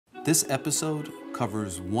This episode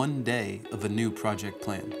covers one day of a new project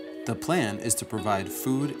plan. The plan is to provide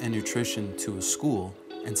food and nutrition to a school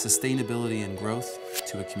and sustainability and growth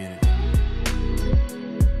to a community.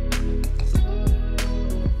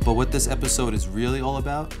 But what this episode is really all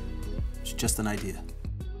about is just an idea.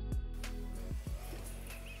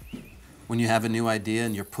 When you have a new idea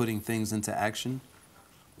and you're putting things into action,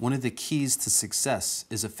 one of the keys to success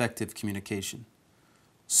is effective communication.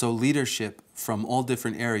 So leadership from all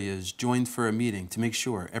different areas joined for a meeting to make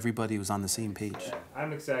sure everybody was on the same page. Yeah,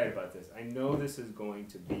 I'm excited about this. I know this is going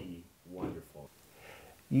to be wonderful.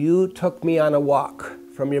 You took me on a walk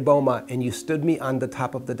from your boma and you stood me on the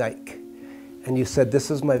top of the dike. And you said, this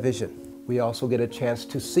is my vision. We also get a chance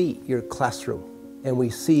to see your classroom. And we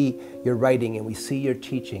see your writing and we see your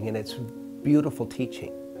teaching. And it's beautiful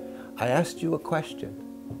teaching. I asked you a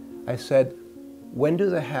question. I said, when do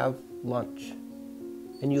they have lunch?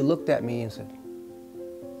 And you looked at me and said,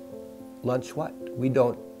 lunch what? We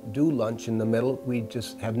don't do lunch in the middle. We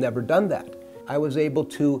just have never done that. I was able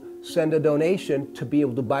to send a donation to be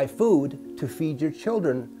able to buy food to feed your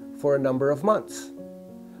children for a number of months.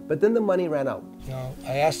 But then the money ran out. You know,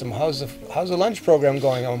 I asked them, how's the lunch program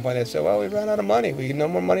going on? But they said, well, we ran out of money. We had no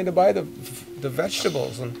more money to buy the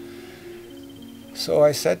vegetables. And so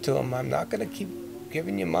I said to them, I'm not going to keep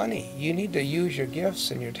giving you money. You need to use your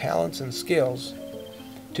gifts and your talents and skills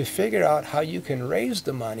to figure out how you can raise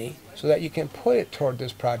the money so that you can put it toward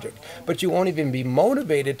this project. But you won't even be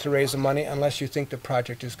motivated to raise the money unless you think the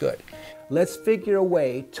project is good. Let's figure a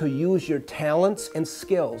way to use your talents and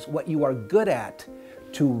skills, what you are good at,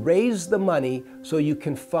 to raise the money so you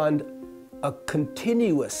can fund a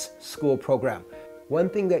continuous school program. One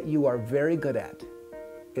thing that you are very good at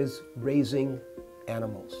is raising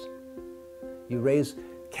animals. You raise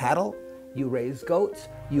cattle, you raise goats,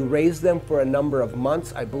 you raise them for a number of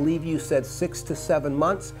months. I believe you said 6 to 7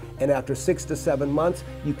 months, and after 6 to 7 months,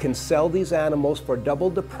 you can sell these animals for double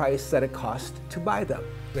the price that it cost to buy them.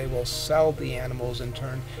 They will sell the animals in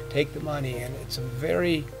turn, take the money, and it's a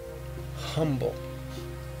very humble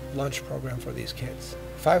lunch program for these kids.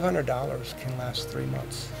 $500 can last 3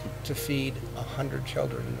 months to feed 100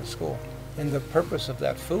 children in the school. And the purpose of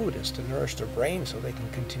that food is to nourish their brain so they can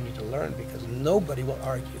continue to learn, because nobody will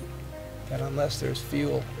argue that unless there's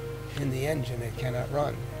fuel in the engine, it cannot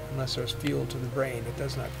run. Unless there's fuel to the brain, it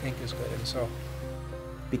does not think as good. And so,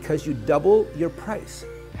 because you double your price,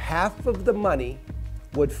 half of the money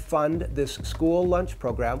would fund this school lunch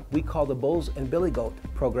program we call the Bulls and Billy Goat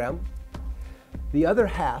program. The other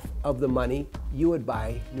half of the money you would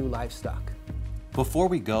buy new livestock. Before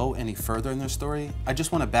we go any further in their story, I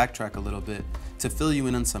just want to backtrack a little bit to fill you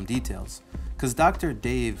in on some details. Because Dr.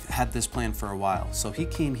 Dave had this plan for a while, so he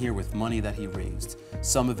came here with money that he raised.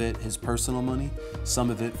 Some of it his personal money,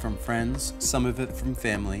 some of it from friends, some of it from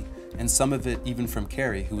family, and some of it even from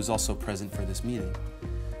Carrie, who was also present for this meeting.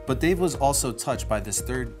 But Dave was also touched by this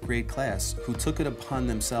 3rd grade class who took it upon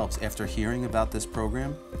themselves after hearing about this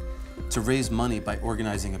program to raise money by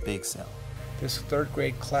organizing a bake sale. this 3rd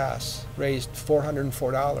grade class raised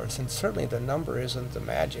 $404, and certainly the number isn't the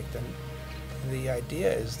magic. The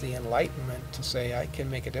idea is the enlightenment to say, I can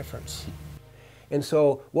make a difference. And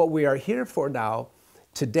so what we are here for now,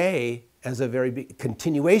 today, as a very big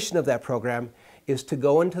continuation of that program, is to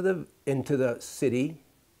go into the city,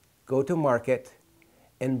 go to market,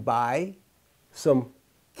 and buy some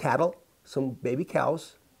cattle, some baby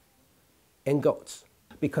cows, and goats.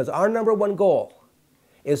 Because our #1 goal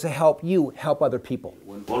is to help you help other people.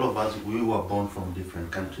 When all of us, we were born from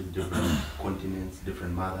different countries, different continents,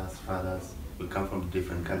 different mothers, fathers. We come from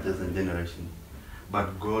different cultures and generations.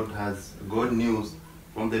 But God knew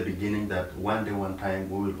from the beginning that one day, one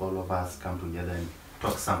time, we will all of us come together and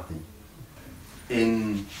talk something.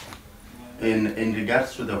 In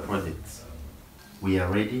regards to the projects, we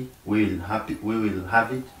are ready. We will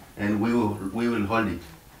have it, and we will hold it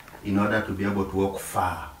in order to be able to walk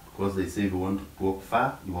far. Because they say if you want to walk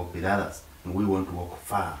far, you walk with others, and we want to walk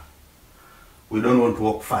far. We don't want to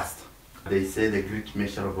walk fast. They say the great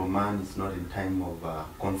measure of a man is not in time of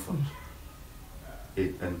comfort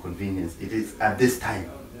and convenience. It is at this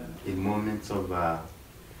time, in moments of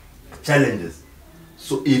challenges.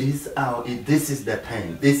 So this is the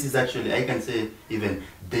time. This is actually, I can say even,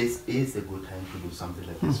 this is a good time to do something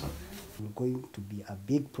like this one. It's going to be a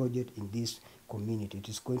big project in this community. It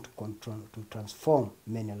is going to transform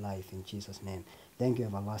many lives in Jesus' name. Thank you,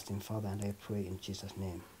 everlasting Father, and I pray in Jesus'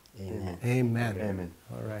 name. Amen. Amen. Amen.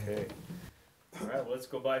 All right. Okay. All right, let's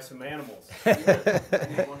go buy some animals.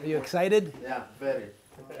 Are you excited? Yeah, very.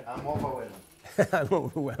 I'm overwhelmed. I'm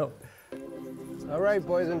overwhelmed. All right,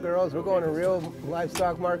 boys and girls, we're going to real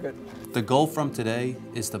livestock market. The goal from today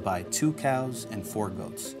is to buy 2 cows and 4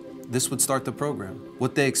 goats. This would start the program.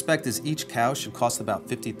 What they expect is each cow should cost about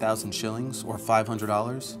 50,000 shillings or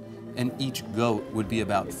 $500, and each goat would be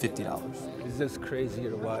about $50. Is this crazy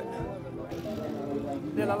or what?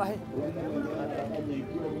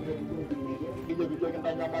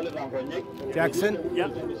 Jackson? Yeah.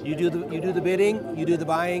 You do the bidding, you do the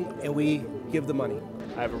buying, and we give the money.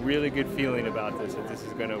 I have a really good feeling about this, that this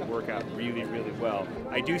is going to work out really, really well.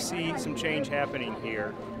 I do see some change happening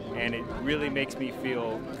here, and it really makes me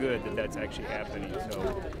feel good that that's actually happening.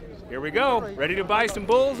 So here we go, ready to buy some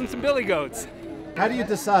bulls and some billy goats. How do you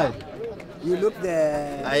decide? You look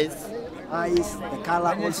the eyes, the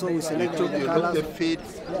color also. You select You the look colors. the feet,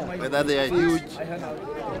 whether they are huge.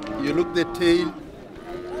 You look the tail.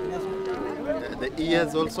 The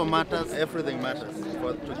ears also matters. Everything matters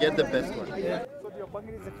to get the best one. So your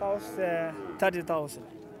bucket is cost 30,000.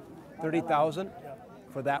 30,000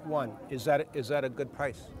 for that one. Is that a good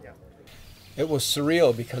price? Yeah. It was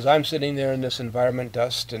surreal because I'm sitting there in this environment,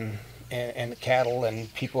 dust and cattle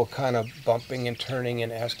and people kind of bumping and turning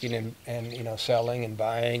and asking and you know, selling and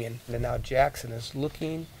buying. And now Jackson is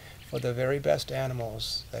looking for the very best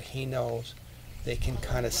animals that he knows they can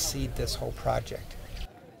kind of seed this whole project.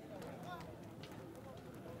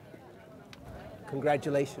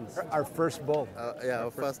 Congratulations. Our first bull. Yeah,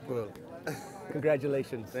 our first bull.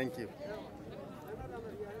 Congratulations. Thank you.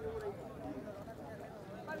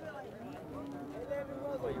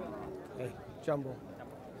 Hey, Jumbo.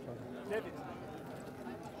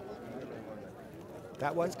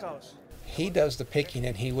 That one? Cows. He does the picking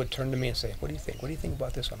and he would turn to me and say, what do you think? What do you think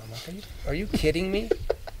about this one? I'm like, are you kidding me?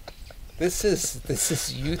 This is,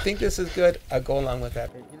 you think this is good? I'll go along with that.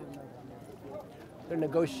 They're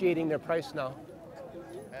negotiating their price now.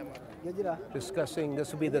 Discussing,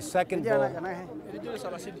 this will be the second bull,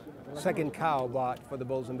 second cow bought for the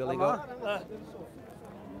bulls and billy goat.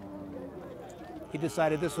 He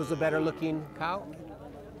decided this was a better looking cow,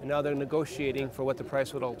 and now they're negotiating for what the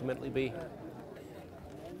price would ultimately be.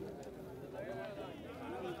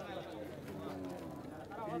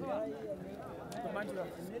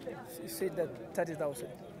 You said that 30,000.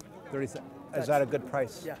 30, is that a good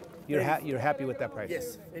price? Yeah. You're happy with that price?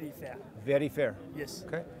 Yes, very fair. Very fair. Yes.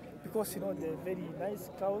 Okay. Because you know the very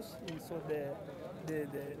nice cows, and so the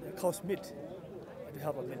cow's meat to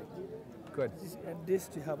have a milk. Good. And this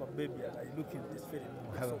to have a baby, and I look at this very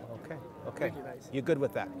Have a- Okay. Okay. Really nice. You're good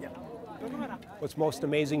with that? Yeah. What's most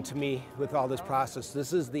amazing to me with all this process,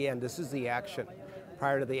 this is the end, this is the action.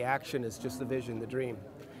 Prior to the action is just the vision, the dream.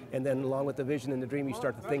 And then along with the vision and the dream, you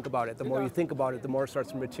start to think about it. The more you think about it, the more it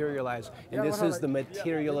starts to materialize. And this is the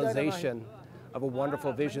materialization of a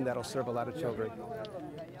wonderful vision that'll serve a lot of children.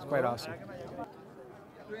 It's quite awesome.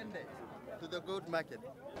 To the goat market.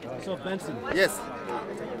 So Benson, Yes,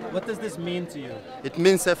 what does this mean to you? it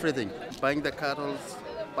means everything. Buying the cattle,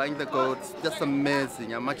 buying the goats, just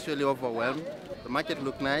amazing. I'm actually overwhelmed. The market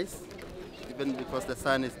look nice, even because the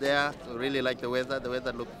sun is there. So really like the weather. The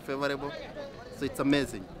weather look favorable. So it's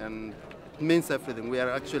amazing and it means everything. We are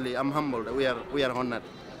actually, I'm humbled. We are honored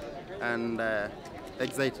and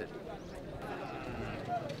excited.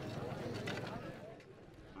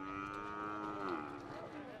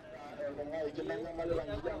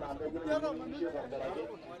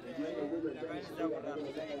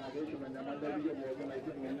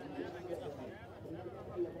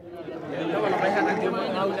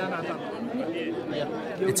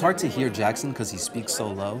 It's hard to hear Jackson because he speaks so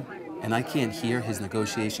low, and I can't hear his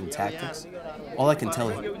negotiation tactics. All I can tell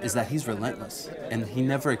is that he's relentless, and he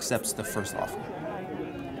never accepts the first offer.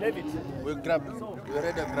 We're ready to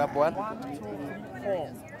grab one.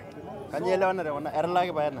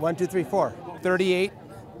 1, 2, 3, 4. 38,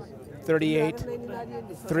 38,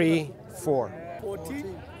 3, 4.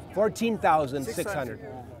 14,600.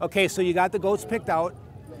 Okay, so you got the goats picked out.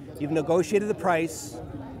 You've negotiated the price.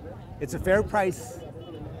 It's a fair price.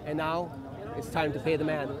 And now it's time to pay the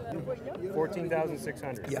man.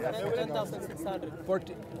 14,600. Yeah.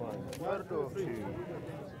 14. 1, 2, 3,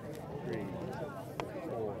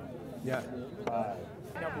 4, Yeah. 5.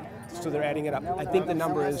 So they're adding it up. I think the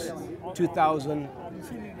number is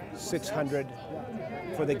 2,600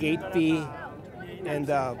 for the gate fee, and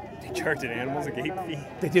They charge animals a gate fee.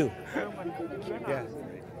 they do. Yeah.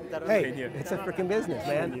 Hey, it's a freaking business,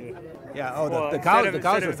 man. Yeah. Oh, the cows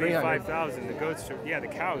are 300. 5,000. The goats, the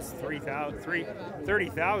cows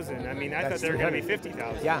 30,000. I mean, I thought they were going to be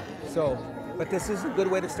 50,000. Yeah. So, but this is a good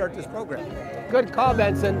way to start this program. Good call,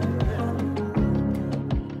 Benson.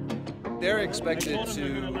 They're expected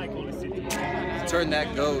to turn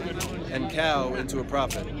that goat and cow into a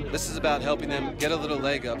profit. This is about helping them get a little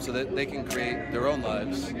leg up so that they can create their own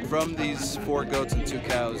lives. From these 4 goats and 2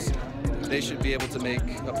 cows, they should be able to make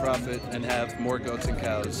a profit and have more goats and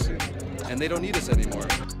cows, and they don't need us anymore.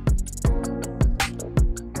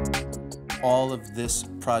 All of this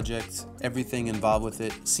project, everything involved with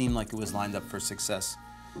it, seemed like it was lined up for success.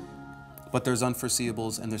 But there's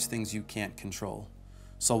unforeseeables and there's things you can't control.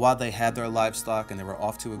 So while they had their livestock and they were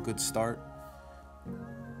off to a good start,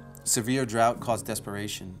 severe drought caused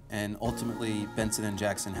desperation, and ultimately Benson and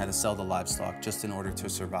Jackson had to sell the livestock just in order to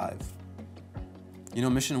survive. You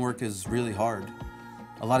know, mission work is really hard.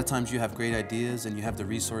 A lot of times you have great ideas and you have the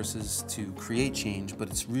resources to create change, but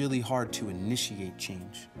it's really hard to initiate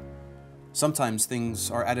change. Sometimes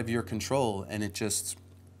things are out of your control and it just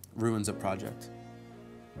ruins a project.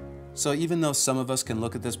 So even though some of us can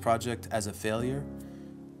look at this project as a failure,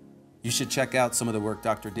 you should check out some of the work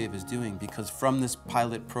Dr. Dave is doing, because from this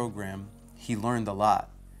pilot program, he learned a lot,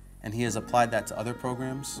 and he has applied that to other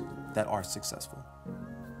programs that are successful.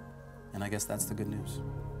 And I guess that's the good news.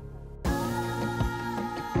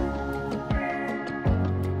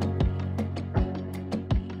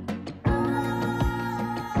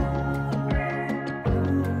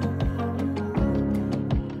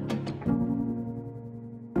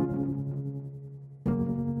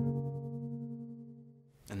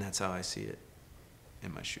 And that's how I see it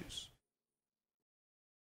in my shoes.